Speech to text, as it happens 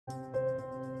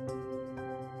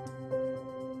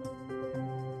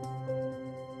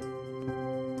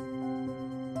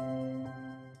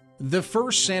The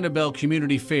first Sanibel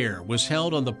Community Fair was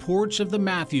held on the porch of the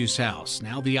Matthews House,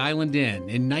 now the Island Inn,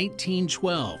 in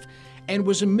 1912, and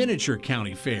was a miniature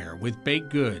county fair with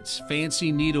baked goods,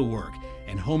 fancy needlework,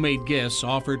 and homemade gifts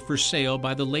offered for sale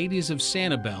by the ladies of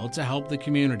Sanibel to help the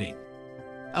community.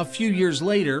 A few years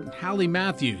later, Hallie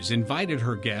Matthews invited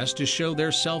her guests to show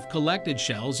their self-collected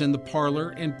shells in the parlor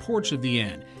and porch of the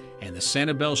inn, and the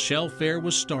Sanibel Shell Fair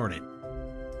was started.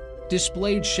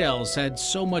 Displayed shells had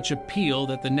so much appeal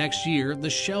that the next year the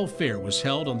Shell Fair was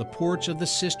held on the porch of the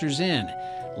Sisters Inn,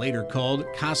 later called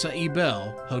Casa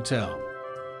Ibel Hotel.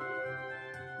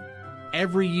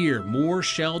 Every year, more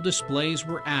shell displays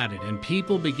were added and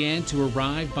people began to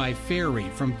arrive by ferry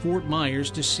from Fort Myers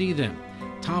to see them.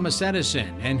 Thomas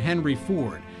Edison and Henry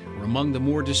Ford were among the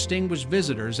more distinguished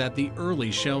visitors at the early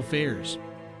Shell Fairs.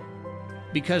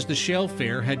 Because the Shell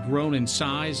Fair had grown in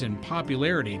size and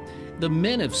popularity, the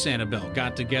men of Sanibel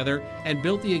got together and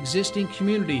built the existing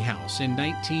community house in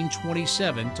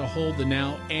 1927 to hold the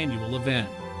now annual event.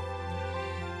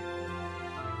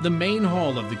 The main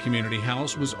hall of the community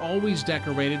house was always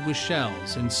decorated with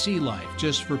shells and sea life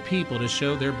just for people to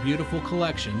show their beautiful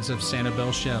collections of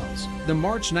Sanibel shells. The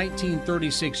March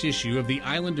 1936 issue of the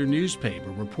Islander newspaper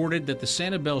reported that the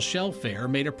Sanibel Shell Fair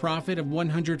made a profit of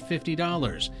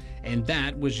 $150, and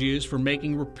that was used for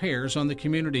making repairs on the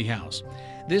community house.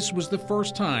 This was the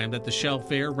first time that the Shell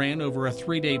Fair ran over a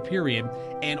 3-day period,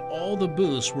 and all the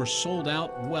booths were sold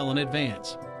out well in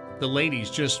advance. The ladies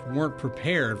just weren't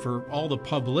prepared for all the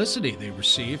publicity they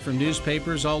received from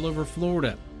newspapers all over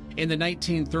Florida. In the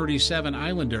 1937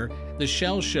 Islander, the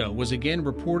Shell Show was again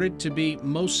reported to be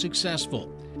most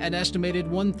successful. An estimated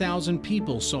 1,000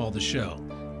 people saw the show.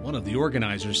 One of the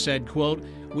organizers said, quote,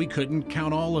 "We couldn't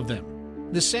count all of them."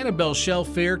 The Sanibel Shell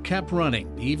Fair kept running,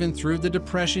 even through the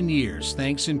Depression years,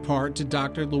 thanks in part to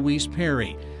Dr. Louise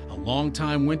Perry, a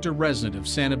longtime winter resident of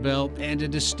Sanibel and a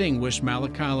distinguished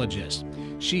malacologist.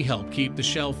 She helped keep the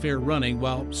Shell Fair running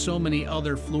while so many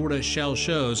other Florida shell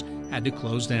shows had to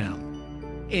close down.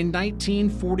 In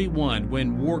 1941,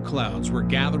 when war clouds were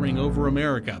gathering over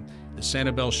America, the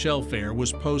Sanibel Shell Fair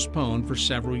was postponed for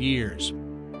several years.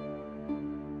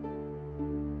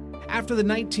 After the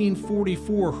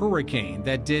 1944 hurricane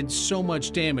that did so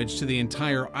much damage to the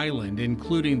entire island,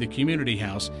 including the community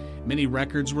house, many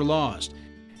records were lost,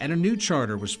 and a new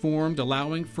charter was formed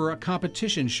allowing for a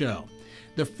competition show.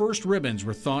 The first ribbons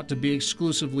were thought to be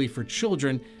exclusively for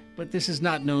children, but this is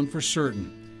not known for certain.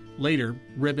 Later,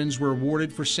 ribbons were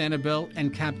awarded for Sanibel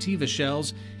and Captiva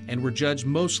shells and were judged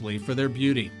mostly for their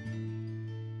beauty.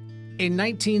 In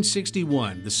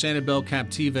 1961, the Sanibel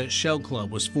Captiva Shell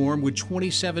Club was formed with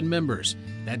 27 members.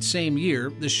 That same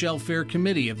year, the Shell Fair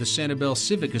Committee of the Sanibel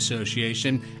Civic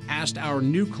Association asked our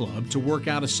new club to work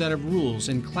out a set of rules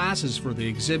and classes for the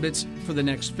exhibits for the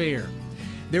next fair.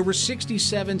 There were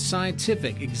 67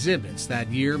 scientific exhibits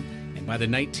that year, and by the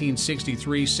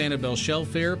 1963 Sanibel Shell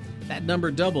Fair, that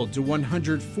number doubled to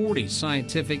 140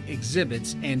 scientific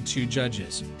exhibits and 2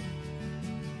 judges.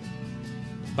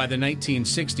 By the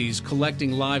 1960s,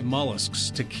 collecting live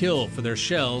mollusks to kill for their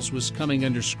shells was coming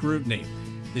under scrutiny.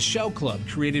 The Shell Club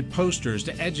created posters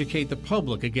to educate the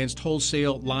public against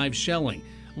wholesale live shelling,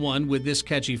 one with this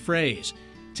catchy phrase,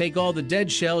 "Take all the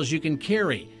dead shells you can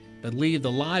carry, but leave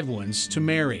the live ones to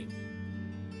marry."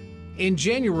 In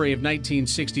January of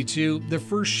 1962, the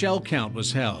first shell count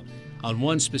was held. On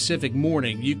one specific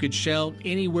morning, you could shell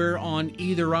anywhere on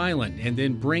either island and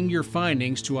then bring your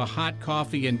findings to a hot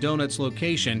coffee and donuts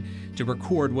location to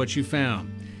record what you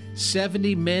found.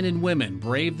 70 men and women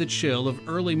braved the chill of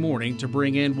early morning to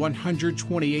bring in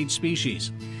 128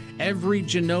 species. Every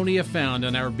Genonia found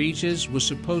on our beaches was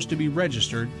supposed to be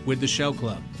registered with the Shell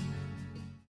Club.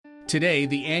 Today,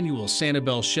 the annual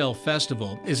Sanibel Shell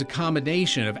Festival is a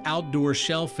combination of outdoor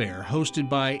shell fair hosted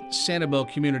by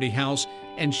Sanibel Community House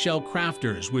and shell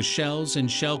crafters with shells and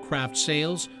shell craft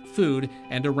sales, food,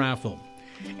 and a raffle.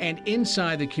 And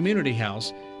inside the community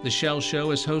house, the Shell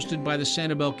Show is hosted by the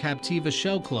Sanibel Captiva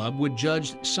Shell Club with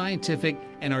judged scientific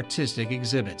and artistic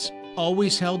exhibits.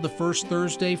 Always held the first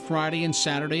Thursday, Friday, and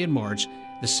Saturday in March,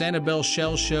 the Sanibel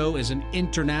Shell Show is an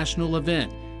international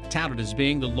event, touted as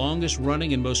being the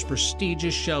longest-running and most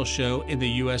prestigious shell show in the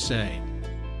USA.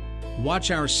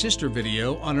 Watch our sister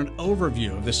video on an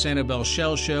overview of the Sanibel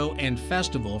Shell Show and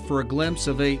Festival for a glimpse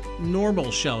of a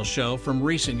normal shell show from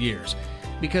recent years,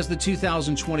 because the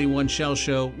 2021 Shell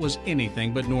Show was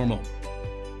anything but normal.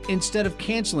 Instead of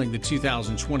canceling the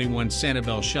 2021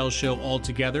 Sanibel Shell Show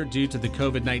altogether due to the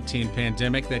COVID-19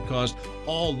 pandemic that caused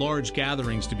all large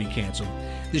gatherings to be canceled,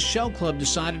 the Shell Club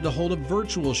decided to hold a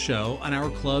virtual show on our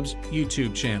club's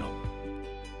YouTube channel.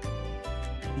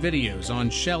 Videos on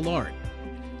shell art,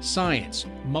 science,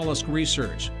 mollusk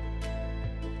research,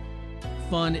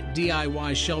 fun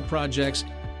DIY shell projects,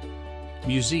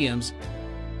 museums,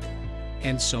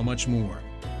 and so much more.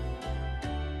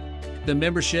 The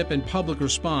membership and public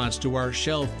response to our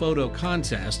shell photo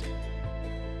contest,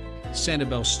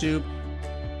 Sanibel Stoop,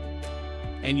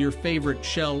 and your favorite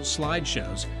shell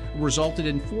slideshows resulted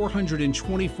in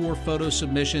 424 photo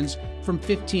submissions from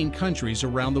 15 countries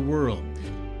around the world.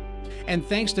 And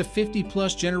thanks to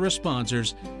 50-plus generous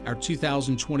sponsors, our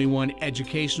 2021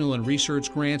 Educational and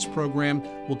Research Grants program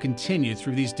will continue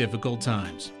through these difficult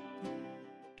times.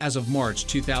 As of March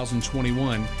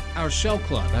 2021, our Shell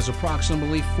Club has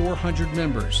approximately 400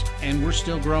 members, and we're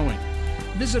still growing.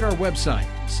 Visit our website,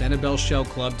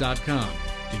 sanibelshellclub.com,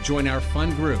 to join our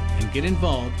fun group and get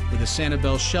involved with the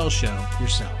Sanibel Shell Show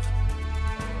yourself.